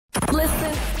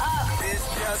Listen up. It's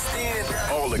just in.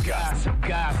 All the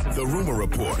gossip. The Rumor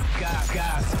Report.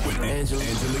 Gossip. With Angela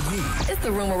Yee. It's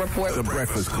the Rumor Report. The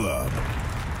Breakfast Club.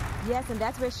 Yes, and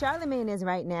that's where Charlamagne is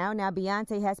right now. Now,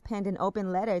 Beyonce has penned an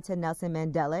open letter to Nelson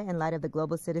Mandela in light of the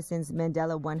Global Citizens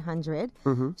Mandela 100.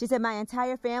 She said, "My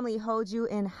entire family holds you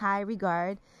in high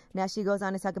regard." Now, she goes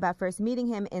on to talk about first meeting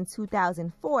him in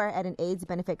 2004 at an AIDS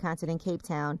benefit concert in Cape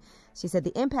Town. She said,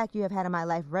 "The impact you have had on my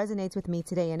life resonates with me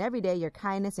today and every day. Your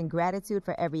kindness and gratitude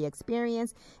for every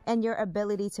experience and your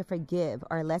ability to forgive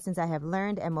are lessons I have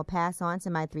learned and will pass on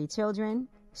to my 3 children."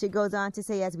 She goes on to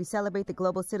say, as we celebrate the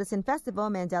Global Citizen Festival,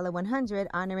 Mandela 100,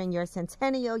 honoring your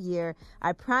centennial year,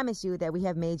 I promise you that we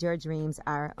have made your dreams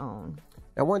our own.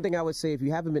 And one thing I would say, if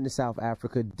you haven't been to South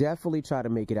Africa, definitely try to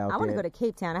make it out there. I want to go to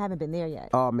Cape Town. I haven't been there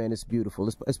yet. Oh, man, it's beautiful.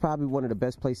 It's probably one of the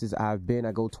best places I've been.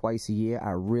 I go twice a year.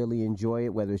 I really enjoy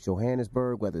it, whether it's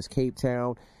Johannesburg, whether it's Cape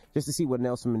Town, just to see where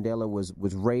Nelson Mandela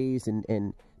was raised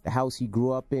and the house he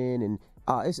grew up in. And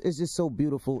it's just so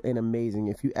beautiful and amazing.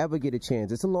 If you ever get a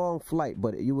chance, it's a long flight,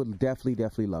 but you will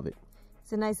definitely love it.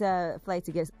 It's a nice flight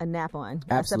to get a nap on.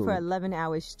 Absolutely. Except for 11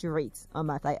 hours straight on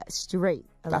my flight. Straight.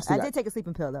 I did take a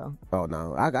sleeping pill, though. Oh,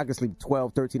 no. I can sleep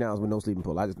 12, 13 hours with no sleeping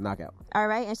pill. I just knock out. All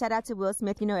right. And shout out to Will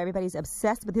Smith. You know, everybody's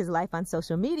obsessed with his life on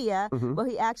social media. Well,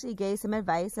 he actually gave some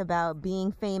advice about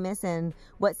being famous and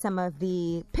what some of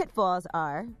the pitfalls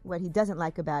are, what he doesn't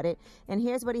like about it. And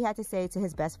here's what he had to say to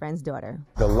his best friend's daughter.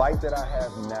 The life that I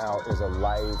have now is a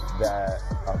life that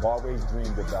I've always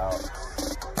dreamed about.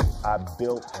 I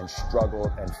built and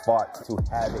struggled and fought to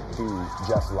have it be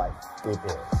just like it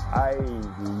is. I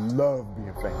love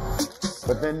being famous.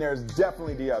 But then there's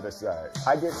definitely the other side.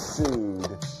 I get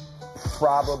sued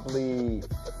probably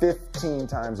 15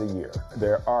 times a year.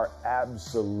 There are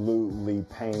absolutely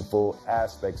painful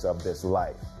aspects of this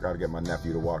life. Gotta get my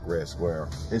nephew to walk Red Square.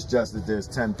 It's just that there's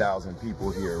 10,000 people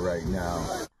here right now.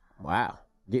 Wow.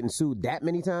 Getting sued that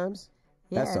many times?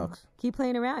 Yeah. That sucks. Keep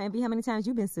playing around. Envy, how many times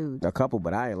you been sued? A couple,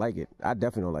 but I ain't like it. I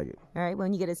definitely don't like it. All right.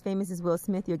 When you get as famous as Will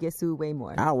Smith, you'll get sued way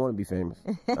more. I don't want to be famous.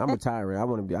 I'm retiring.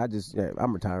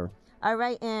 I'm retiring. All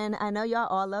right. And I know y'all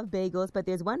all love bagels, but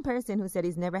there's one person who said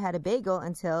he's never had a bagel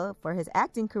until, for his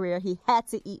acting career, he had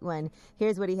to eat one.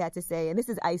 Here's what he had to say. And this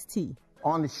is Ice-T.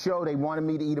 On the show, they wanted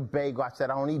me to eat a bagel. I said,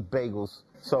 I don't eat bagels.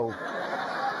 So,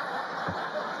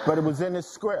 but it was in the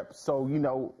script. So, you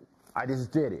know, I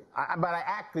just did it. But I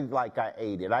acted like I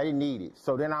ate it. I didn't eat it.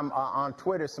 So then I'm on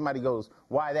Twitter. Somebody goes,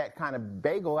 "Why that kind of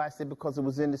bagel?" I said, "Because it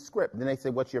was in the script." Then they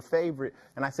said, "What's your favorite?"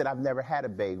 And I said, "I've never had a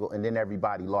bagel." And then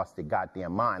everybody lost their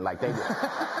goddamn mind. Like and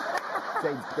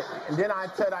then I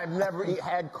said, "I've never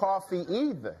had coffee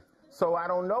either." So I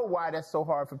don't know why that's so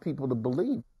hard for people to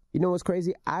believe. You know what's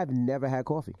crazy? I've never had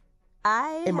coffee.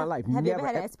 In my life. Have never, you ever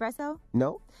had an espresso?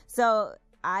 No. So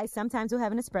I sometimes will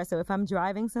have an espresso if I'm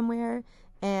driving somewhere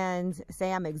and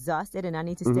say I'm exhausted and I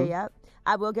need to stay up.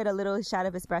 I will get a little shot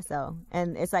of espresso.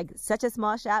 And it's like such a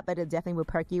small shot, but it definitely will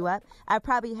perk you up. I've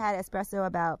probably had espresso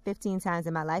about 15 times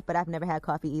in my life, but I've never had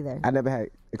coffee either. I never had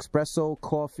espresso,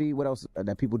 coffee. What else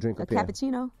that people drink up here?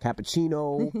 Cappuccino.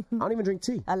 Cappuccino. I don't even drink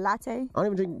tea. A latte. I don't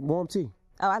even drink warm tea.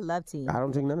 Oh, I love tea. I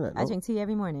don't drink none of that. I drink tea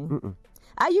every morning.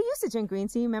 You used to drink green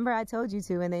tea. Remember I told you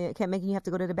to, and they kept making you have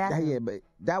to go to the bathroom. Yeah, but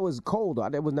that was cold.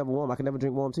 That was never warm. I could never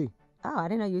drink warm tea. Oh, I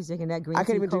didn't know you was drinking that green tea. I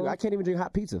can't even drink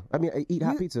hot pizza. I mean, eat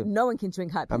hot pizza. No one can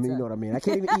drink hot pizza. I mean, you know what I mean. I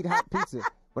can't even eat hot pizza.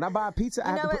 When I buy a pizza,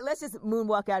 you know what? Let's just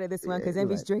moonwalk out of this one because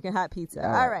Envy's drinking hot pizza.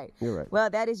 All right. You're right. Well,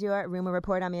 that is your Rumor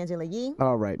Report. I'm Angela Yee.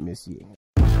 All right, Miss Yee.